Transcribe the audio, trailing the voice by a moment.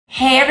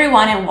Hey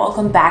everyone, and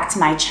welcome back to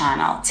my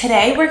channel.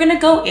 Today we're gonna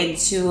go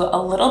into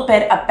a little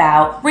bit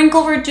about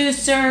wrinkle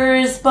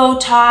reducers,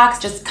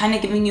 Botox, just kind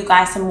of giving you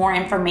guys some more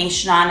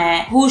information on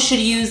it, who should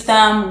use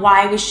them,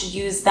 why we should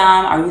use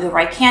them, are you the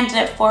right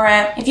candidate for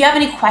it? If you have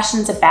any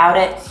questions about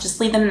it, just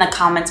leave them in the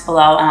comments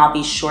below and I'll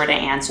be sure to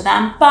answer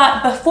them.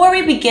 But before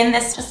we begin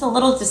this, just a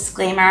little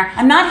disclaimer,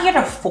 I'm not here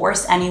to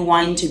force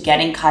anyone into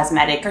getting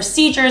cosmetic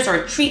procedures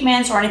or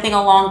treatments or anything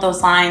along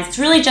those lines. It's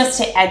really just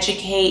to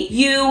educate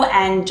you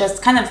and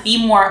just kind of be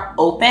more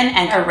open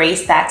and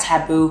erase that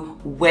taboo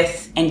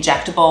with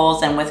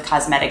injectables and with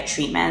cosmetic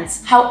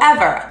treatments.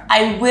 However,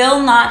 I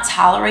will not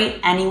tolerate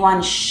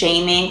anyone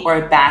shaming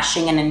or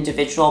bashing an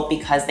individual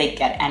because they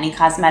get any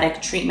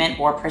cosmetic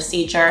treatment or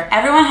procedure.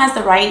 Everyone has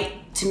the right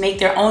to make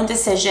their own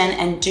decision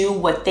and do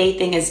what they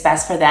think is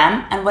best for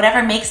them and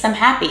whatever makes them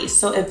happy.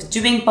 So if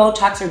doing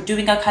Botox or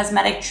doing a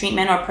cosmetic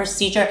treatment or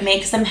procedure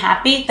makes them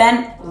happy,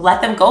 then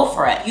let them go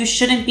for it. You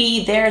shouldn't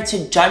be there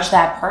to judge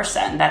that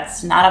person.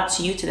 That's not up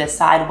to you to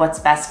decide what's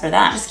best for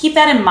them. Just keep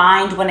that in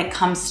mind when it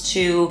comes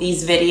to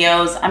these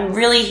videos. I'm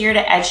really here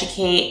to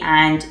educate,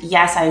 and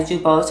yes, I do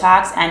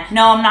Botox, and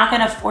no, I'm not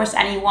gonna force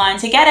anyone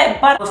to get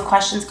it, but if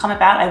questions come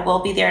about, I will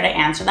be there to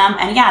answer them.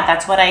 And yeah,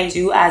 that's what I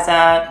do as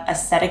a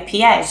aesthetic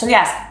PA. So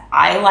yes,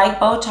 I like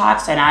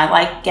Botox and I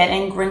like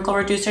getting wrinkle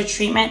reducer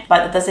treatment,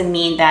 but it doesn't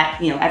mean that,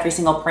 every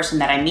single person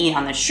that I meet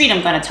on the street,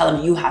 I'm gonna tell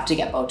them you have to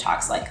get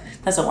Botox. Like,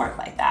 it doesn't work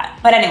like that.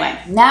 But anyway,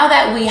 now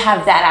that we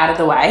have that out of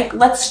the way,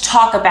 let's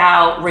talk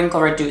about wrinkle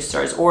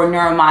reducers or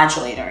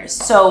neuromodulators.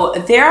 So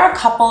there are a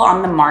couple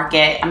on the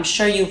market. I'm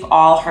sure you've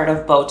all heard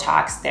of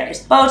Botox.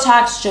 There's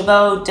Botox,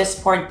 Jeuveau,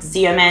 Dysport,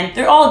 Xeomin.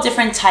 They're all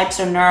different types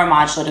of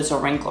neuromodulators or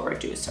wrinkle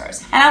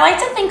reducers. And I like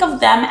to think of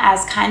them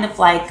as kind of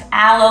like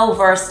Aloe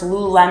versus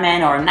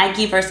Lululemon or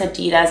Nike versus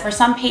Adidas. For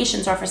some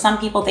patients or for some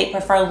people, they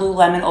prefer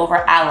Lululemon over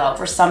Aloe.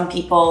 For some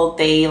people,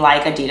 they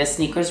like Adidas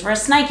sneakers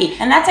versus Nike.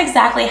 And that's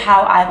exactly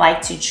how I like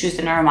to choose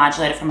the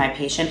neuromodulator for my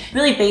patient,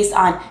 really based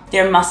on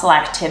their muscle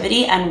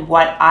activity and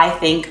what I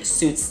think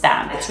suits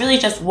them. It's really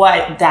just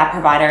what that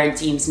provider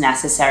deems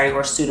necessary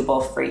or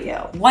suitable for you.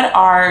 What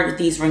are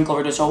these wrinkle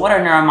reducers, or what are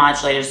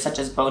neuromodulators such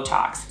as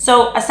Botox?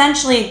 So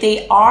essentially,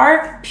 they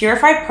are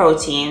purified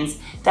proteins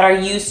that are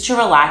used to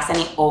relax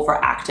any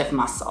overactive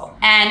muscle.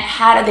 And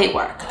how do they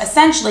work?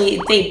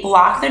 Essentially, they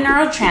block the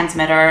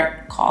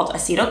neurotransmitter called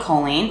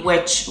acetylcholine,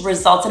 which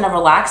results in a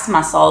relaxed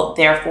muscle,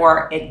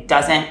 therefore it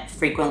doesn't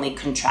frequently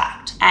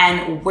contract.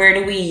 And where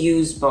do we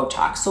use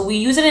Botox? So we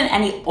use it in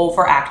any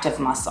overactive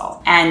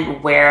muscle.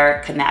 And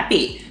where can that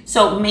be?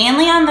 So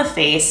mainly on the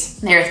face,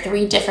 there are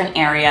three different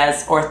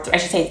areas, or I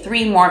should say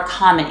three more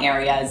common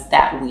areas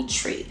that we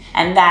treat.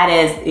 And that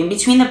is in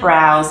between the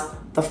brows,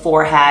 the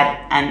forehead,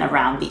 and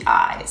around the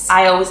eyes.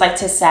 I always like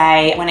to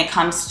say when it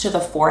comes to the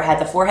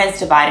forehead is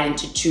divided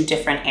into two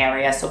different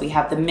areas. So we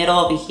have the middle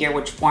over here,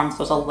 which forms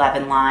those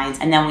 11 lines,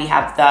 and then we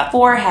have the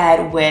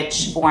forehead,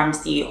 which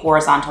forms the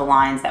horizontal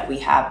lines that we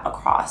have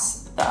across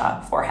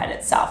the forehead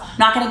itself. I'm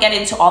not gonna get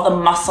into all the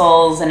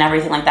muscles and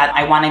everything like that.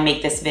 I wanna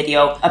make this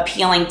video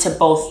appealing to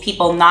both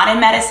people not in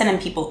medicine and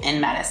people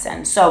in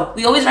medicine. So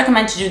we always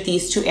recommend to do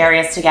these two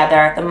areas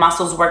together. The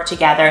muscles work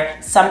together.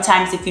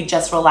 Sometimes if you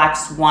just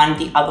relax one,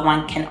 the other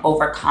one can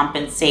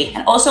overcompensate,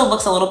 and also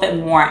looks a little bit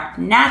more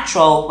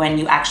natural when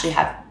you actually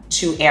have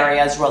two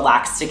areas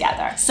relaxed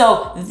together.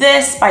 So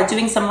this, by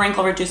doing some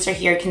wrinkle reducer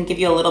here, can give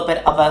you a little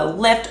bit of a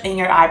lift in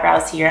your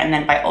eyebrows here, and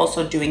then by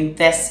also doing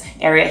this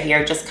area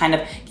here, just kind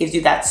of gives you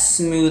that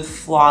smooth,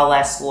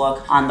 flawless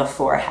look on the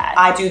forehead.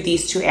 I do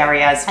these two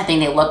areas. I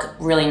think they look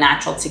really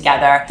natural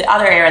together. The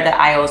other area that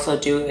I also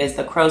do is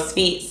the crow's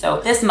feet.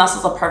 So this muscle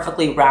is a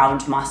perfectly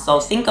round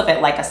muscle. Think of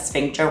it like a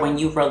sphincter. When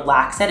you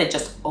relax it, it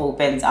just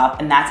opens up,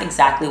 and that's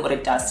exactly what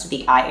it does to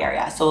the eye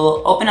area. So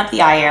it'll open up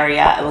the eye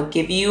area. It will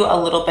give you a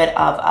little bit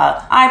of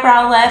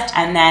eyebrow lift,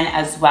 and then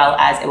as well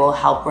as it will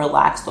help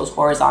relax those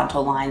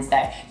horizontal lines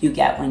that you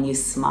get when you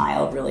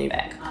smile really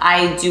big.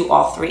 I do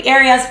all three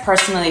areas.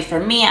 Personally, for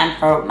me and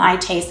for my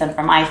taste and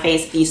for my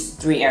face, these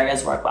three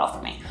areas work well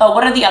for me. But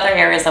what are the other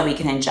areas that we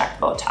can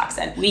inject Botox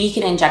in? We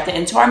can inject it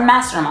into our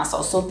masseter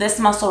muscle. So this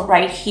muscle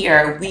right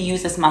here, we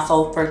use this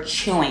muscle for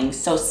chewing.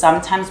 So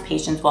sometimes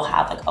patients will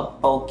have like a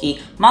bulky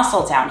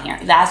muscle down here.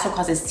 That's what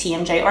causes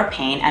TMJ or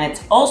pain. And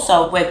it's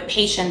also with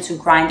patients who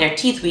grind their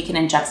teeth, we can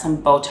inject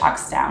some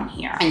Botox down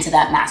here into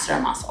that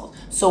masseter muscle.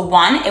 So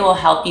one, it will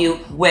help you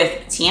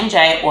with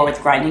TMJ or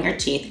with grinding your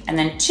teeth. And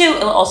then two, it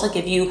will also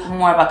give you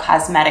more of a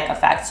cosmetic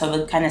effect. So it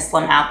will kind of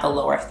slim out the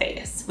lower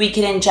face. We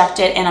can inject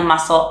it in a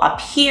muscle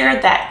up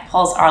here that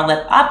pulls our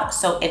lip up.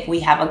 So if we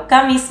have a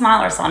gummy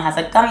smile or someone has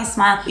a gummy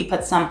smile, we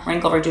put some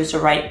wrinkle reducer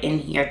right in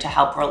here to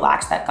help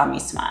relax that gummy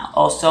smile.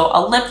 Also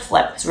a lip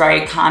flip. It's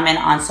very common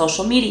on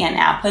social media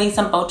now. Putting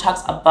some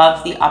Botox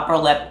above the upper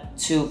lip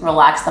to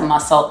relax the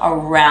muscle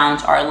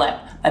around our lip.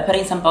 By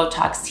putting some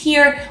Botox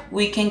here,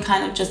 we can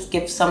kind of just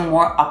give some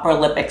more upper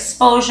lip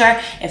exposure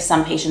if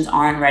some patients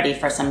aren't ready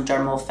for some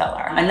dermal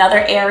filler. Another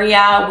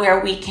area where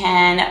we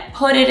can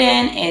put it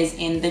in is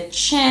in the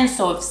chin.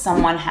 So if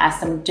someone has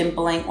some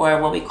dimpling or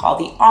what we call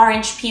the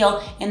orange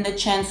peel in the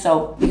chin,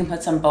 so we can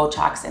put some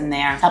Botox in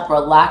there, help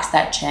relax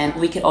that chin.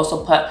 We could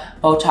also put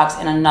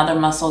Botox in another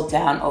muscle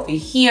down over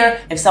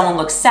here. If someone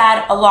looks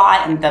sad a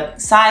lot and the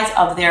sides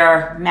of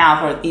their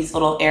mouth or these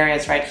little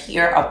areas right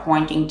here are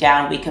pointing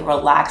down, we could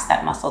relax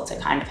that muscle to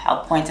kind of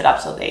help point it up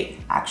so they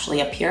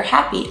actually appear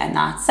happy and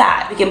not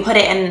sad. We can put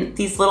it in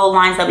these little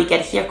lines that we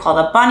get here called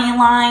the bunny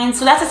lines.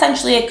 So that's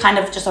essentially a kind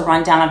of just a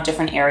rundown of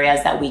different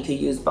areas that we could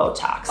use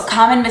Botox. A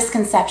common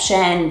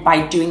misconception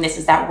by doing this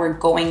is that we're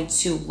going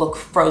to look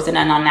frozen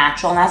and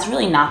unnatural, and that's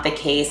really not the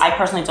case. I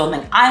personally don't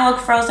think I look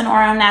frozen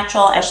or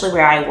unnatural, especially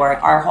where I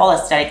work. Our whole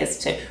aesthetic is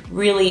to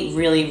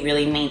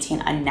really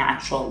maintain a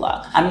natural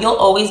look. You'll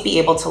always be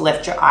able to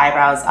lift your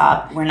eyebrows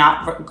up. We're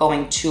not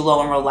going too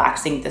low and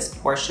relaxing this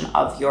portion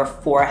of your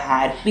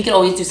forehead. We could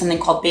always do something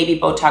called baby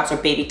Botox or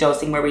baby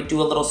dosing, where we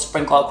do a little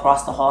sprinkle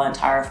across the whole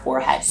entire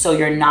forehead, so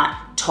you're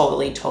not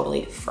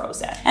totally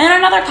frozen. And then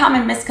another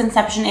common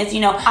misconception is,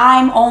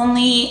 I'm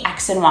only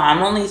X and Y,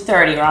 I'm only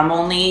 30 or I'm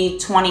only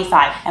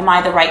 25. Am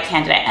I the right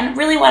candidate? And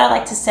really what I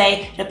like to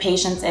say to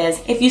patients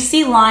is, if you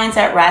see lines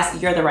at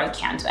rest, you're the right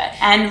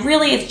candidate. And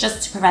really it's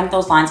just to prevent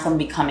those lines from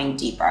becoming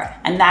deeper.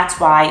 And that's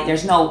why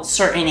there's no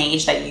certain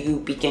age that you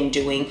begin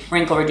doing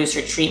wrinkle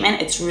reducer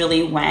treatment. It's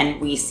really when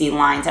we see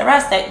lines at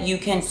rest that you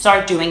can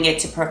start doing it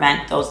to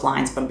prevent those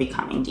lines from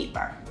becoming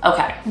deeper.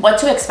 Okay, what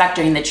to expect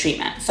during the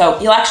treatment. So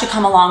you'll actually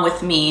come along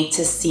with me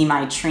to see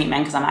my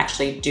treatment because I'm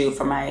actually due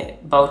for my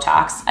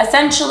Botox.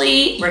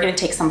 Essentially, we're gonna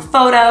take some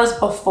photos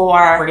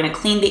before, we're gonna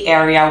clean the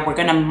area, we're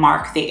gonna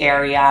mark the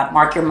area,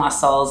 mark your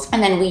muscles,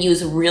 and then we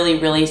use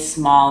really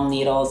small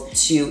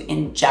needles to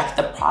inject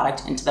the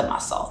product into the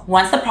muscle.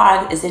 Once the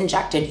product is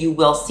injected, you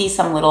will see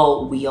some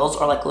little wheals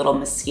or like little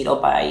mosquito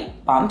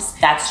bite bumps.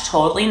 That's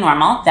totally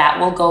normal. That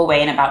will go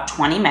away in about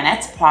 20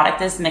 minutes.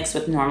 Product is mixed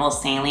with normal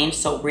saline,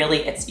 so really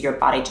it's your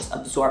body just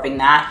absorbing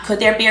that. Could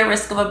there be a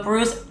risk of a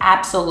bruise?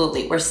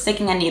 Absolutely. We're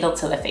sticking a needle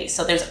to the face,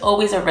 so there's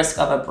always a risk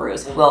of a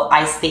bruise. We'll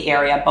ice the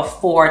area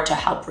before to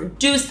help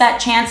reduce that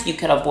chance. You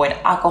could avoid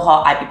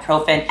alcohol,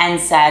 ibuprofen,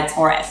 NSAIDs,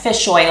 or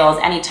fish oils,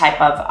 any type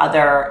of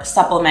other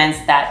supplements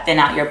that thin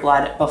out your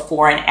blood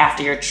before and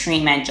after your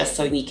treatment, just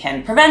so we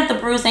can prevent the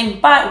bruising,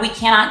 but we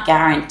cannot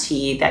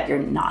guarantee that you're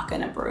not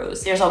gonna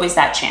bruise. There's always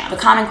that chance. The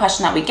common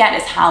question that we get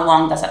is, how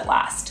long does it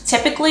last?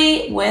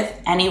 Typically with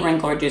any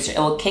wrinkle reducer, it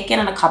will kick in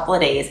a couple of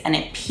days and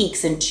it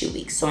peaks in 2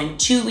 weeks. So in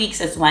 2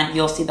 weeks is when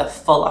you'll see the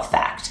full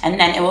effect. And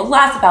then it will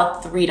last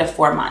about 3 to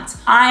 4 months.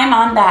 I'm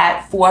on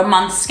that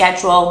 4-month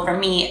schedule. For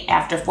me,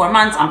 after 4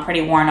 months, I'm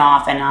pretty worn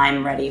off and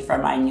I'm ready for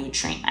my new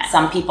treatment.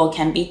 Some people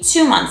can be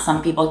 2 months,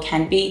 some people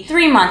can be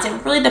 3 months.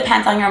 It really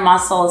depends on your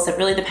muscles. It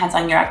really depends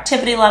on your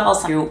activity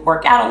levels. If you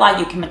work out a lot,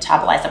 you can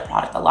metabolize the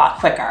product a lot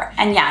quicker.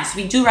 And yes,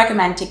 we do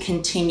recommend to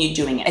continue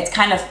doing it. It's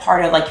kind of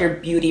part of like your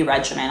beauty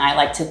regimen, I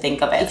like to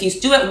think of it. If you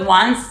do it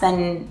once,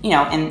 then,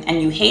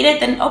 and you hate it,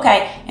 then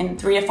okay, in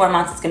 3 to 4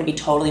 months, it's gonna be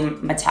totally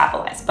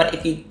metabolized. But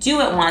if you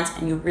do it once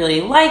and you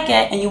really like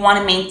it and you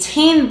wanna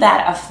maintain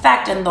that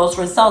effect and those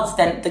results,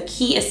 then the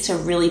key is to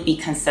really be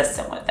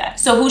consistent with it.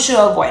 So who should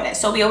avoid it?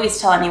 So we always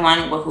tell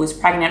anyone who is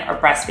pregnant or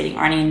breastfeeding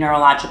or any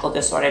neurological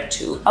disorder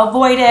to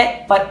avoid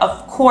it. But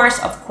of course,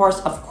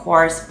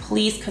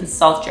 please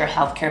consult your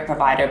healthcare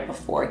provider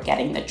before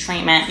getting the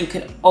treatment. You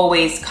could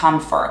always come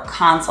for a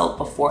consult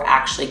before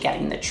actually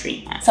getting the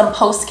treatment. Some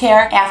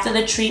post-care after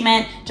the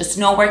treatment, just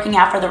no working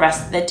out for the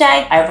rest of the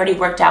day. I already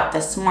worked out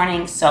this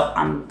morning, so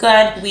I'm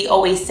good. We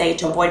always say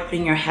to avoid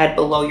putting your head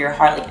below your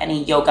heart, like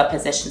any yoga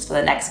positions for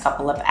the next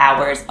couple of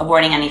hours,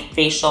 avoiding any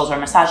facials or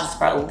massages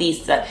for at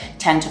least the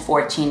 10 to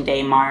 14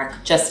 day mark,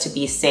 just to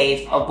be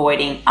safe,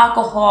 avoiding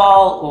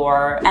alcohol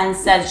or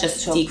NSAIDs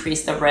just to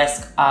decrease the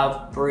risk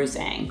of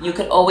bruising. You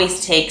could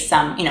always take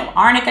some,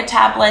 arnica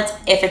tablets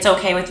if it's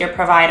okay with your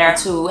provider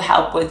to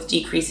help with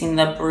decreasing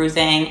the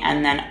bruising.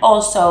 And then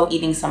also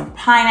eating some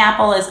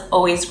pineapple is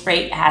always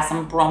great. It has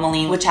some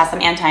bromelain, which has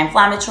some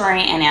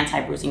anti-inflammatory and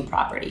anti-bruising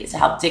properties to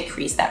help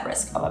decrease that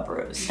risk of a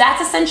bruise.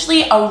 That's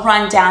essentially a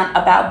rundown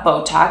about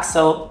Botox.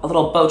 So a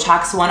little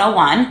Botox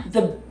 101.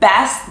 The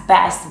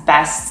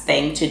best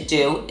thing to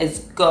do is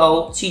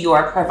go to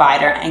your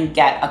provider and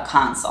get a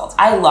consult.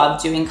 I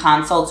love doing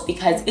consults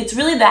because it's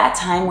really that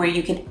time where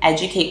you can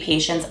educate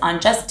patients on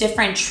just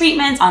different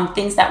treatments, on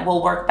things that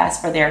will work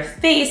best for their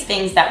face,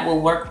 things that will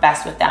work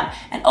best with them.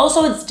 And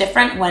also it's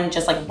different when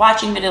just like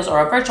watching videos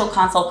or a virtual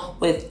consult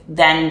with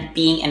then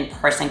being in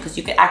person, because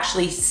you could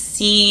actually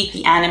see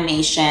the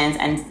animations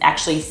and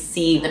actually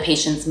see the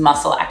patient's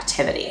muscle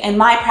activity. In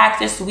my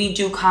practice, we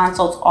do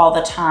consults all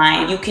the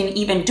time. You can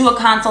even do a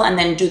consult and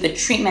then do the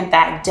treatment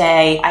that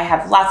day. I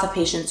have lots of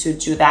patients who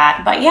do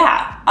that. But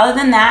yeah, Other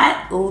than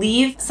that,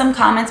 leave some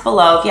comments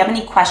below. If you have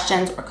any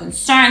questions or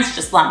concerns,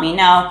 just let me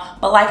know.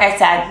 But like I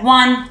said,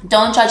 1,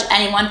 don't judge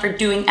anyone for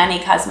doing any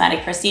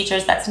cosmetic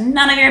procedures. That's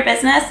none of your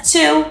business.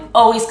 2,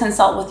 always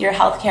consult with your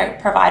healthcare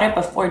provider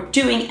before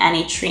doing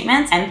any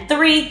treatments. And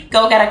 3,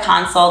 go get a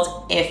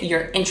consult if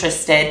you're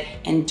interested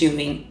in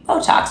doing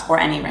Botox or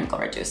any wrinkle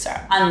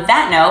reducer. On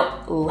that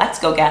note, let's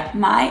go get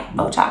my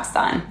Botox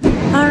done.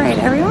 All right,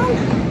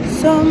 everyone.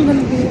 So I'm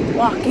gonna be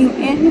walking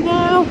in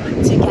now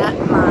to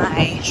get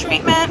my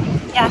treatment.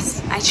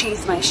 Yes, I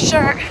changed my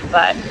shirt,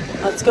 but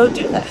let's go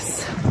do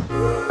this.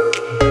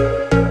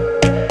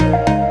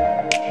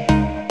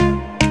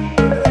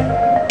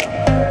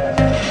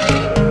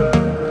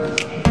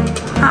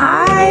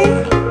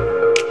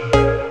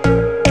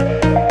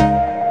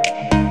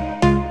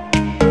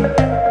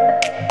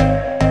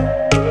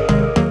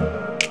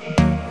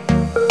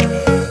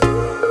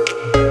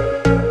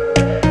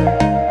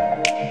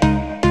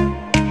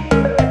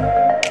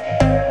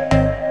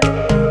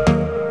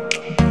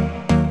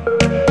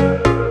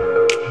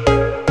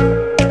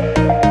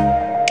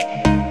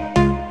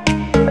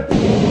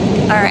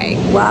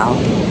 Well,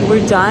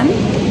 we're done.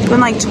 It's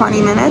been like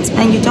 20 minutes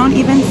and you don't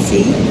even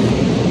see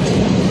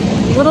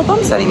little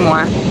bumps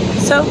anymore.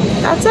 So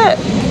that's it.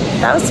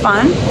 That was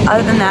fun.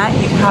 Other than that,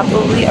 you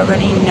probably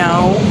already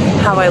know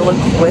how I look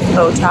with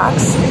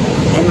Botox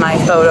in my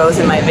photos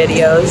and my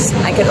videos.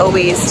 I could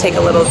always take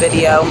a little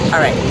video. All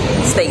right,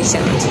 stay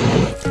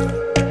tuned.